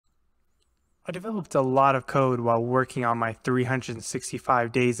I developed a lot of code while working on my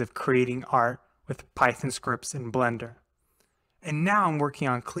 365 days of creating art with Python scripts in Blender. And now I'm working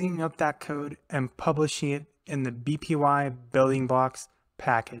on cleaning up that code and publishing it in the BPY building blocks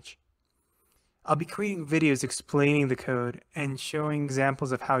package. I'll be creating videos explaining the code and showing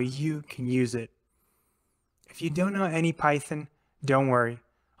examples of how you can use it. If you don't know any Python, don't worry.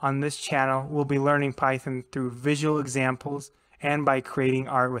 On this channel, we'll be learning Python through visual examples and by creating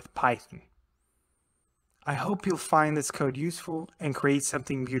art with Python. I hope you'll find this code useful and create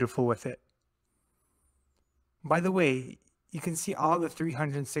something beautiful with it. By the way, you can see all the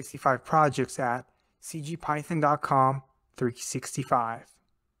 365 projects at CGPython.com/365.